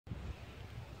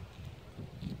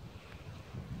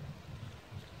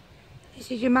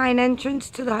This is your main entrance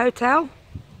to the hotel.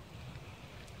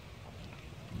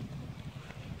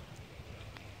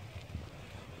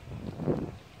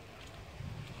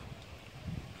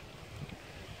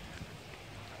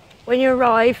 When you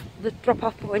arrive, the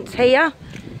drop-off point's here.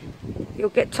 You'll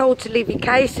get told to leave your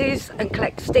cases and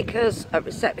collect stickers at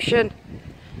reception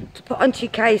to put onto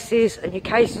your cases, and your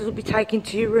cases will be taken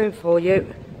to your room for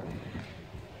you.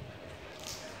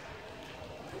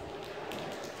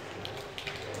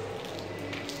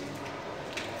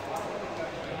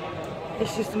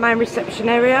 This is the main reception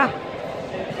area.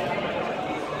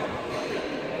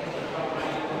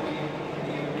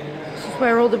 This is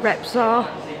where all the reps are.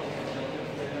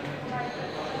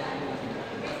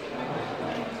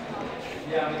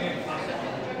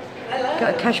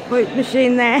 Got a cash point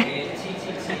machine there.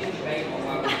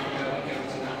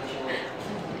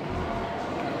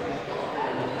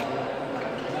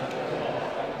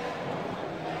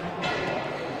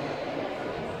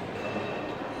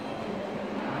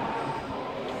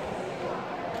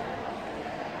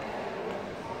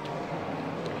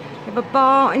 We have a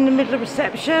bar in the middle of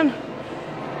reception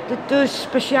that does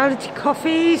specialty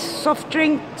coffees, soft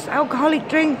drinks, alcoholic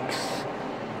drinks.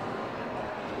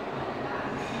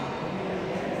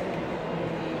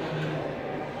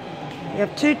 You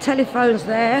have 2 telephones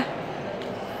there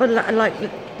for like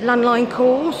landline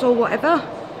calls or whatever.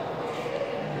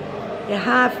 You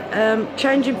have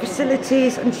changing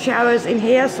facilities and showers in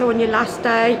here, so on your last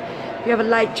day, if you have a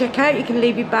late checkout, you can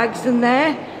leave your bags in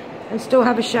there and still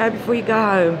have a shower before you go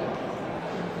home.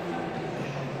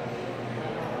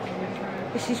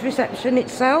 This is reception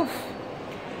itself.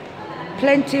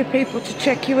 Plenty of people to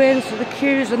check you in, so the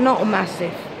queues are not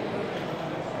massive.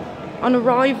 On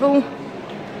arrival,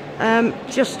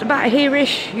 just about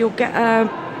here-ish, you'll get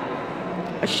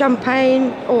a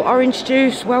champagne or orange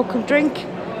juice welcome drink.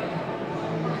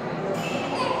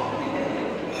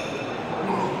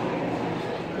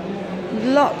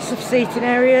 Lots of seating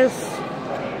areas.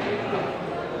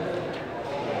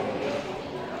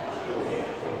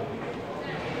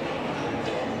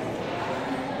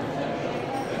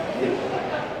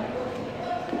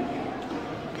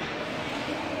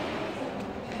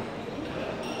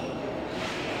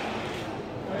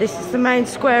 This is the main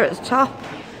square at the top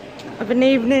of an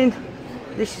evening.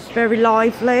 This is very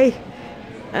lively.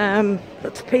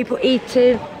 Lots of people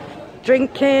eating,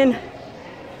 drinking.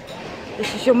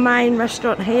 This is your main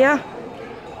restaurant here.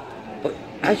 But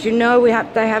as you know,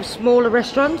 they have smaller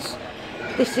restaurants.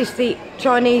 This is the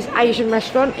Chinese Asian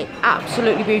restaurant. It's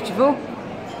absolutely beautiful.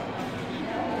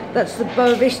 That's the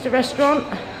Vista restaurant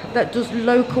that does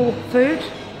local food.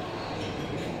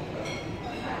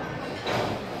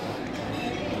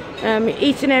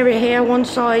 Eating area here, one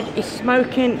side is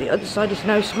smoking, the other side is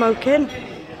no smoking.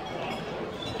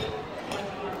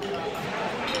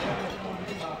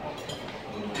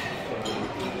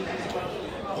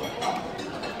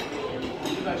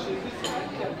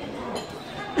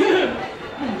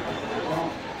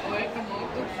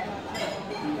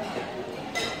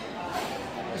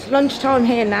 It's lunchtime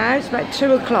here now, it's about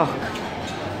 2 o'clock.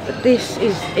 But this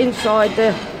is inside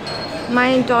the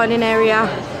main dining area.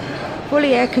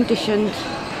 Fully air conditioned.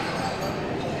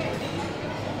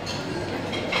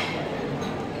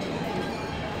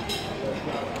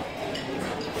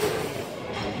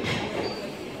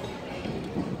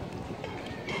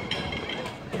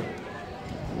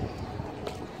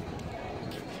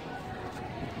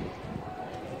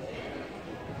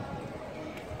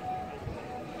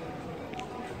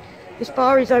 This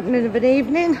bar is opening of an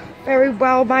evening, very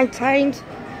well maintained,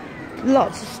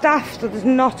 lots of staff, so there's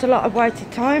not a lot of waiting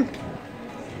time.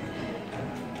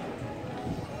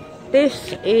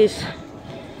 This is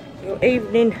your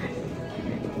evening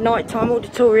nighttime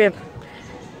auditorium.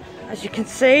 As you can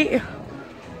see,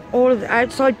 all of the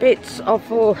outside bits are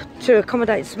to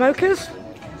accommodate smokers.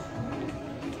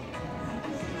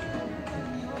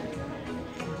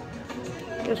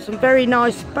 There's some very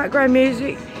nice background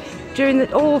music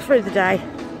all through the day.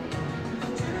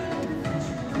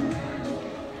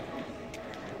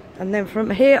 And then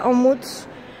from here onwards,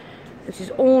 this is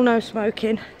all no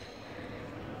smoking.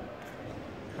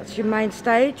 That's your main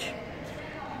stage.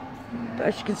 But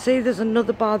as you can see, there's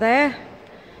another bar there.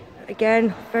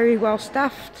 Again, very well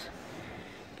staffed.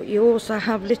 But you also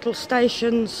have little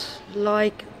stations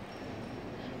like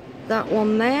that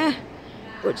one there,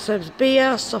 which serves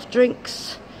beer, soft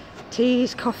drinks,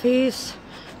 teas, coffees,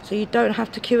 so you don't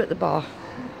have to queue at the bar.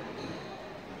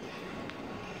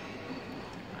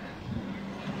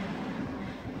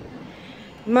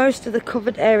 Most of the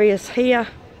covered areas here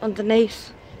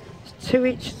underneath, 2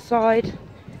 each side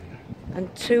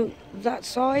and 2 that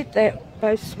side, they're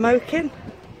both smoking.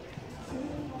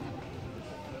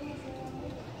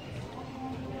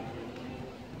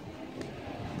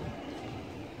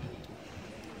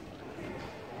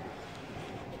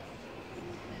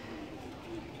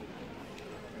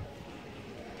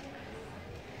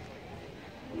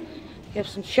 You have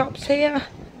some shops here.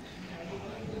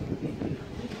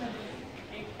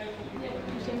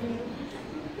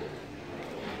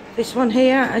 This one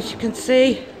here, as you can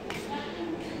see,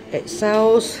 it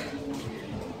sells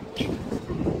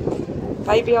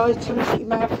baby items that you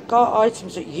may have forgot,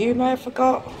 items that you may have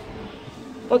forgot,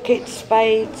 buckets,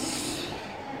 spades,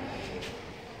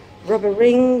 rubber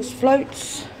rings,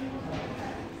 floats,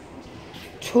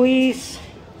 toys,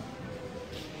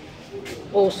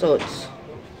 all sorts.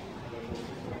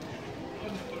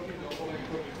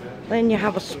 Then you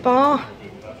have a spa,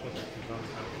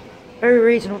 very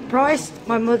reasonable price.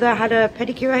 My mother had a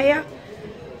pedicure here.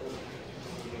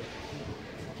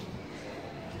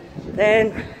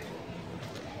 Then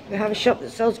we have a shop that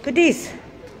sells goodies.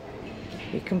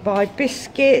 You can buy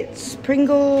biscuits,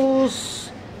 Pringles,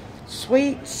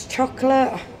 sweets,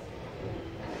 chocolate,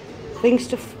 things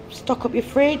to stock up your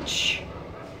fridge,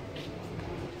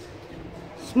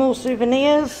 small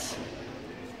souvenirs.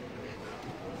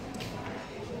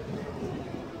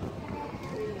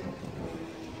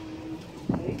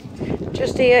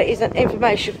 Just here is an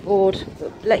information board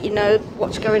that let you know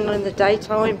what's going on in the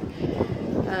daytime,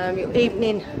 your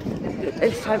evening,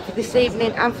 it's time for this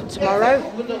evening and for tomorrow.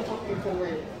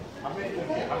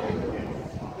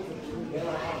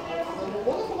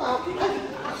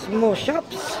 Some more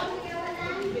shops.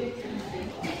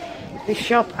 This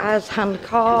shop has hand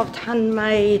carved,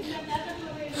 handmade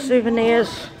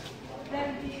souvenirs,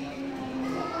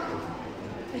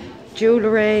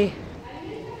 jewellery.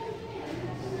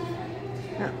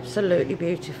 Absolutely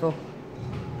beautiful.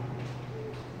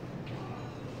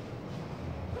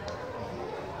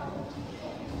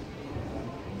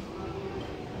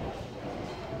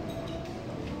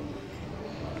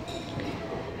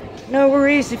 No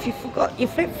worries if you forgot your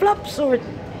flip-flops or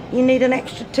you need an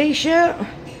extra t-shirt.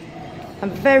 I'm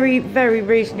very, very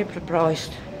reasonably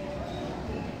priced.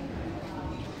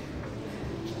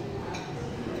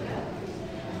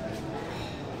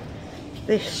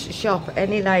 This shop,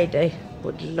 any lady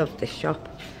would love this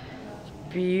shop.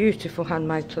 Beautiful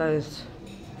handmade clothes,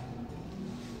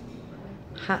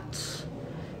 hats,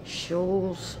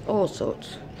 shawls, all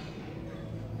sorts.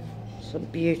 Some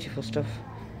beautiful stuff,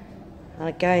 and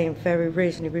again very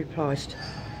reasonably priced.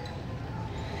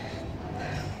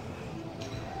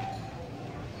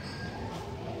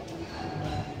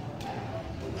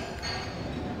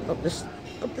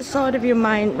 Up the side of your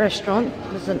main restaurant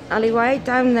there's an alleyway.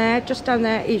 Down there, just down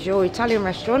there, is your Italian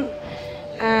restaurant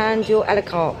and your a la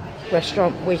carte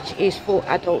restaurant, which is for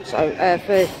adults,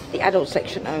 for the adult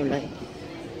section only.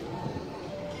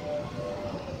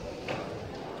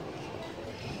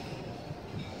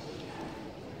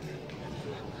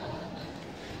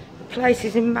 The place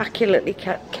is immaculately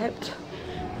kept,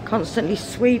 constantly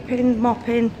sweeping,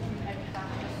 mopping.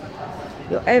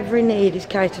 Your every need is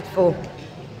catered for.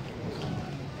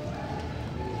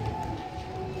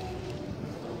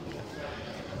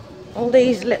 All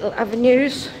these little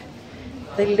avenues,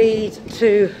 they lead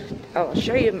to, I'll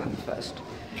show you a map first.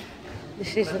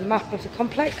 This is the map of the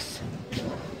complex.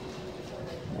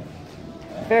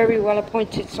 Very well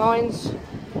appointed signs.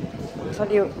 I'll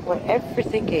tell you where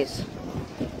everything is.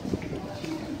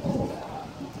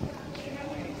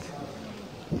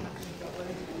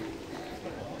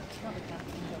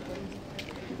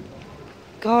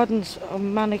 Gardens are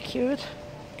manicured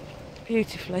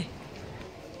beautifully.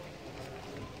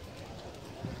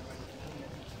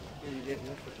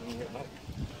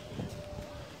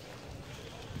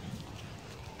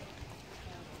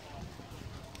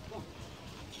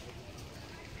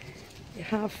 You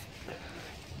have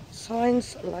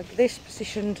signs like this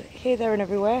positioned here, there and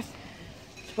everywhere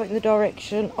to point in the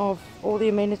direction of all the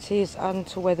amenities and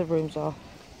to where the rooms are.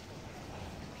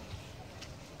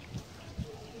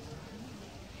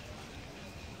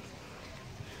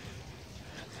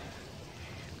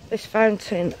 This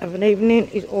fountain of an evening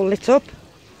is all lit up,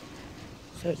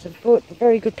 so it's a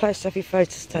very good place to have your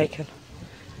photos taken.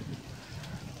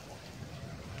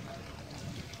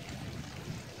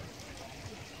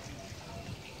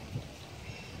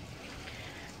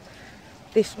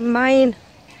 This main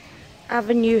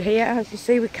avenue here, as you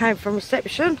see, we came from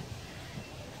reception,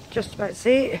 just about to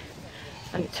see it,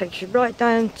 and it takes you right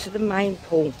down to the main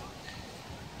pool.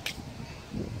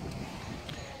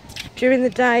 During the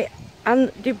day,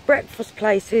 and do breakfast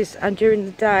places, and during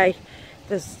the day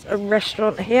there's a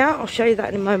restaurant here. I'll show you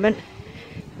that in a moment,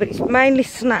 but it's mainly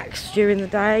snacks during the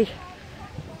day.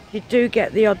 You do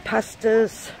get the odd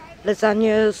pastas,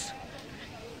 lasagnas,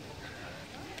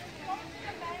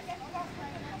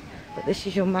 but this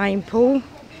is your main pool.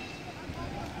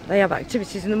 They have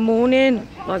activities in the morning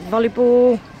like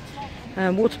volleyball,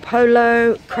 water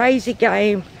polo, crazy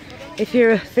game If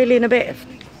you're feeling a bit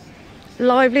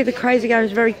lively, the crazy game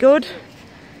is very good.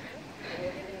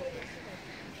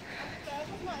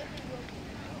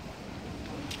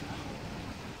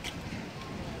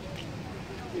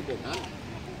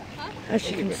 As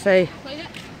you can see,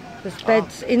 there's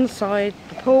beds inside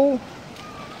the pool,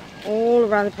 all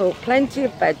around the pool, plenty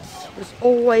of beds. There's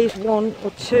always 1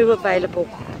 or 2 available.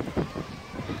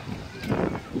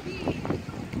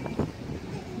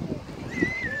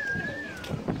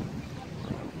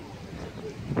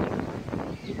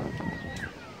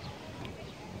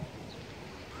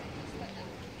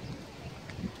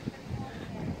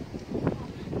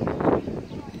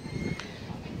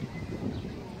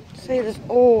 See, there's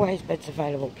always beds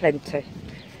available, plenty.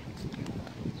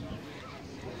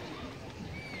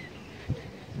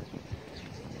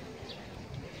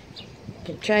 You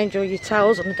can change all your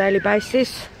towels on a daily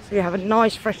basis, so you have a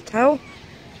nice fresh towel.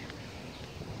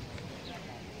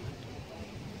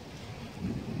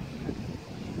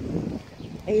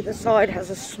 Either side has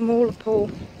a smaller pool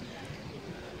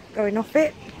going off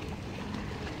it.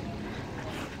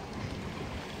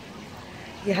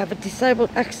 You have a disabled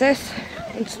access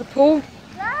into the pool,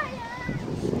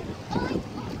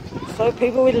 so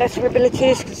people with lesser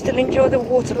abilities can still enjoy the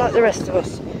water like the rest of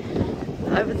us.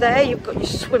 Over there you've got your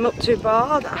swim up to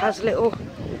bar that has little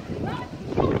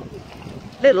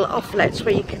offlets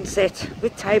where you can sit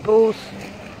with tables.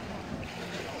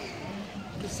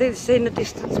 You can see the sea in the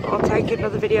distance, but I'll take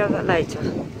another video of that later.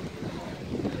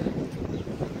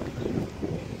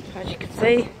 As you can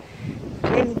see,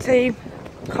 cleaning team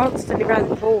constantly around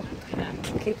the pool,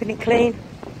 keeping it clean.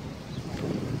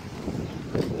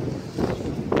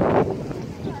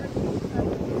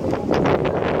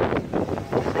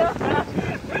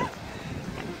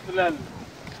 The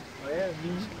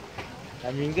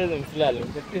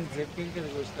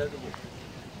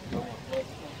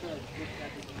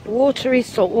water is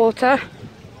salt water,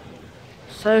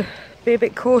 so be a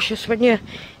bit cautious when you're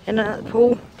in and out of the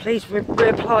pool. Please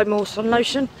reapply more sun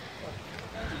lotion.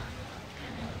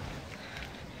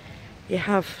 You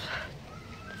have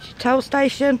your towel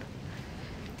station,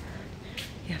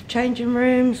 you have changing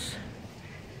rooms.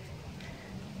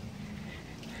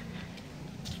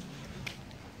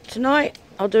 Tonight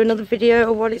I'll do another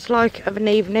video of what it's like of an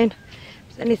evening.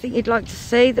 If there's anything you'd like to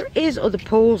see, there is other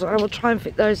pools, I will try and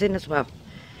fit those in as well.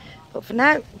 But for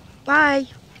now, bye.